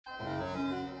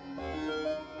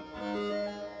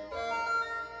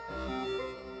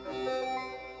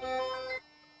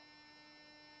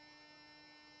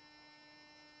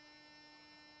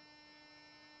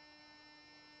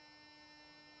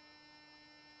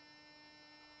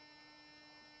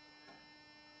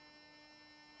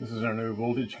This is our new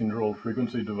voltage controlled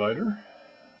frequency divider.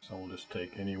 So we'll just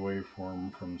take any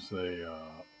waveform from, say, a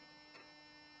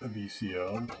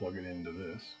VCO and plug it into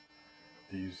this.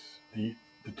 The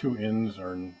two ends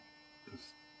are, the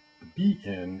B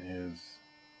in is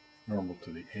normal to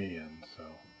the A end, so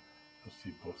you'll see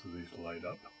both of these light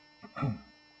up.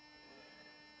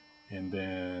 And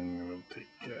then we'll take,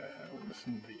 we'll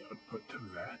listen to the output to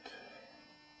that.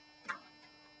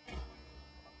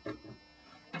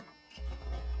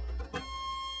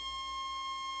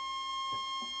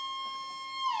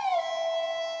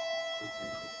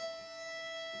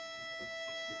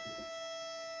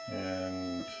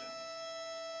 And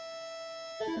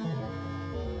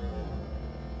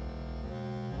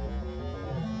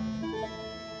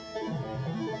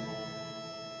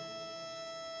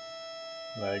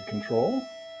lag control.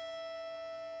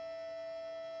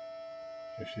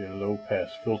 Actually a low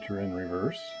pass filter in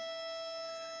reverse.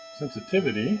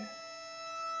 Sensitivity.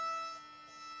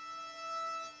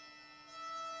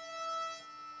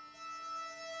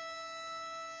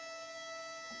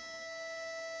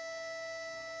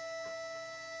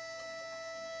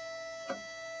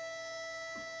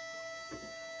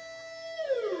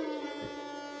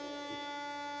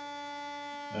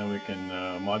 And we can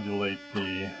modulate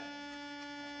the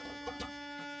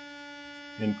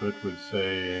input with,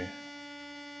 say,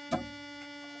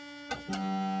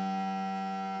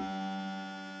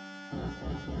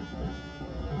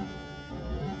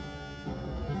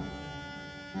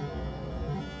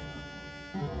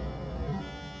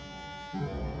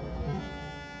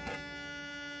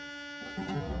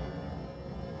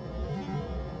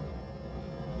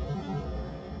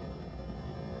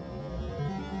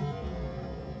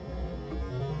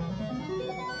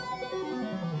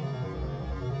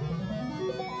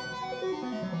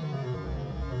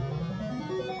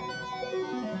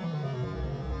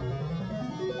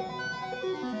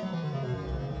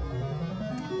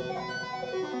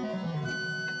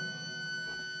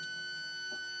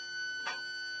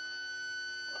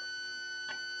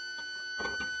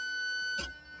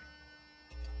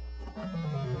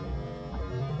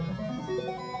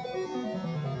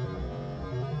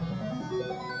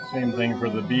 same thing for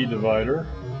the B divider.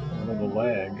 Although the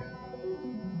lag,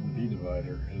 the B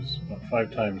divider is about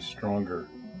 5 times stronger.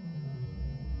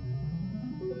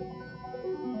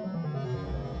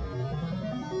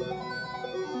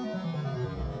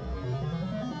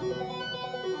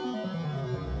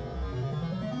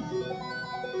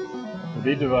 The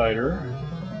B divider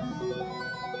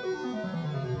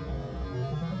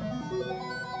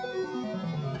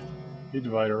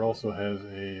also has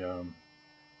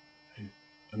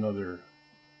another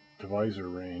divisor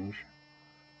range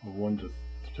of 1 to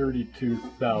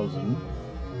 32,000.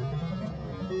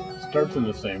 Starts in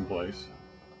the same place,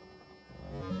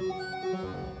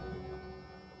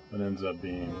 but ends up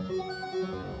being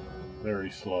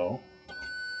very slow.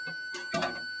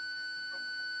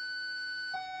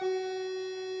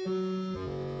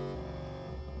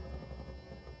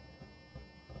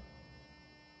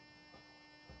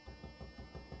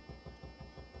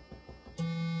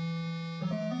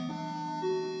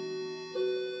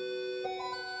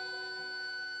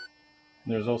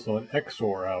 There's also an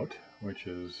XOR out, which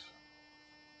is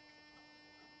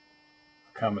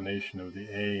a combination of the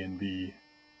A and B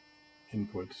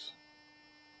inputs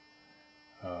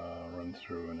run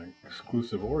through an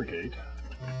exclusive OR gate.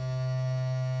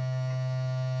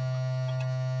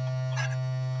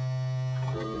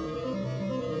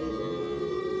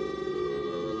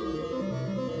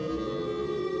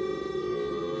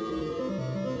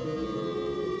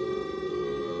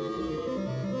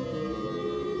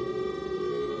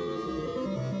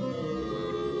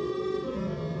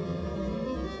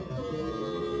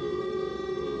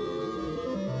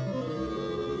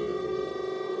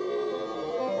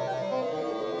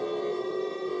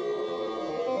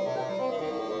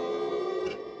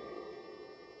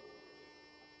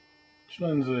 Which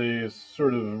lends a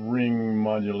sort of ring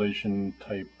modulation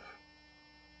type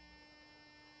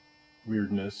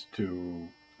weirdness to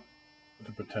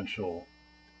the potential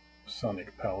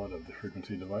sonic palette of the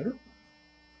frequency divider.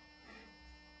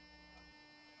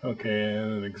 Okay,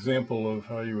 and an example of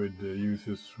how you would use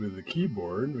this with the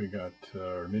keyboard. We got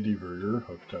our MIDI verter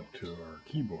hooked up to our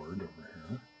keyboard over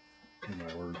here. And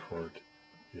my word for it,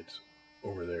 it's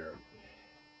over there.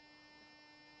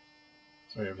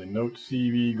 So we have the note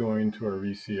CV going to our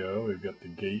VCO, we've got the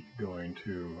gate going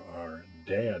to our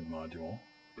DAD module,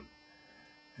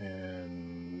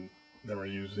 and then we're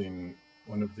using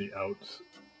one of the outs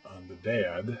on the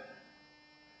DAD,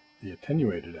 the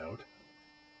attenuated out,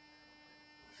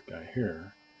 this guy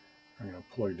here. I'm going to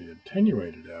plug the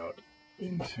attenuated out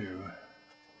into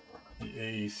the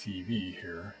ACV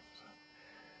here.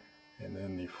 And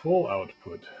then the full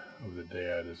output of the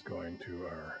DAD is going to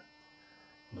our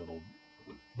little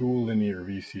dual linear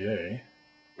VCA.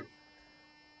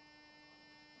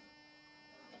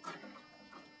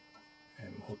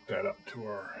 And we'll hook that up to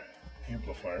our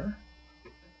amplifier.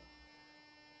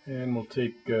 And we'll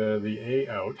take the A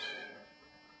out,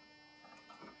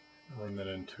 run that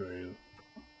into a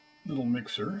little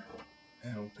mixer,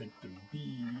 and we'll take the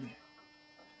B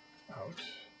out,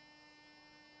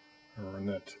 and run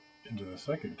that into the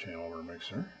second channel of our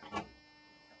mixer.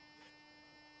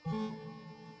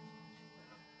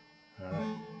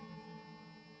 Alright,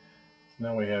 so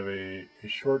now we have a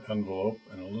short envelope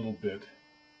and a little bit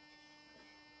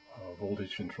of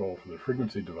voltage control for the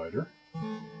frequency divider.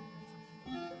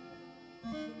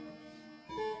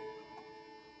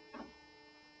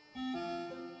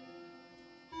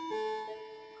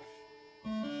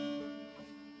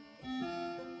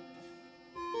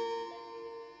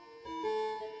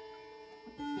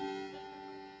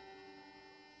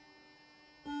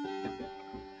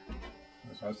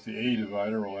 So that's the A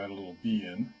divider. We'll add a little B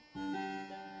in.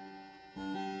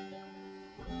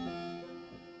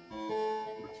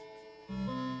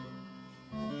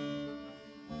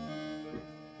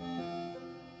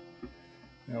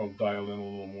 Now we'll dial in a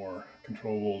little more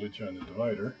control voltage on the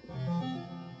divider.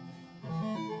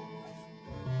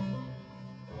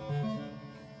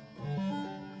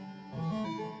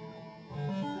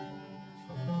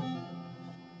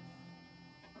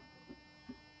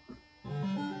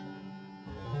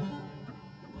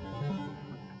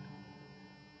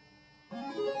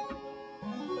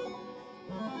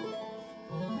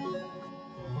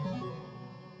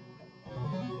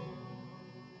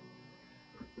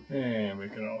 And we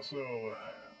can also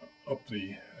up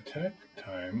the attack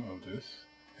time of this,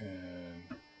 and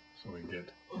so we get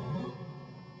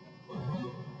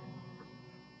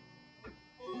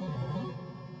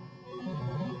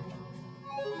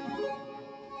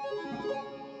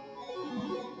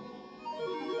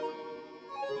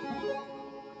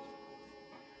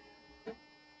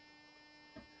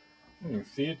you can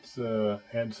see it's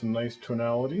had some nice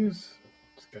tonalities.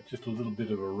 It's got just a little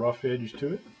bit of a rough edge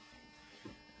to it.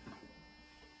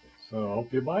 So I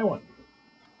hope you buy one.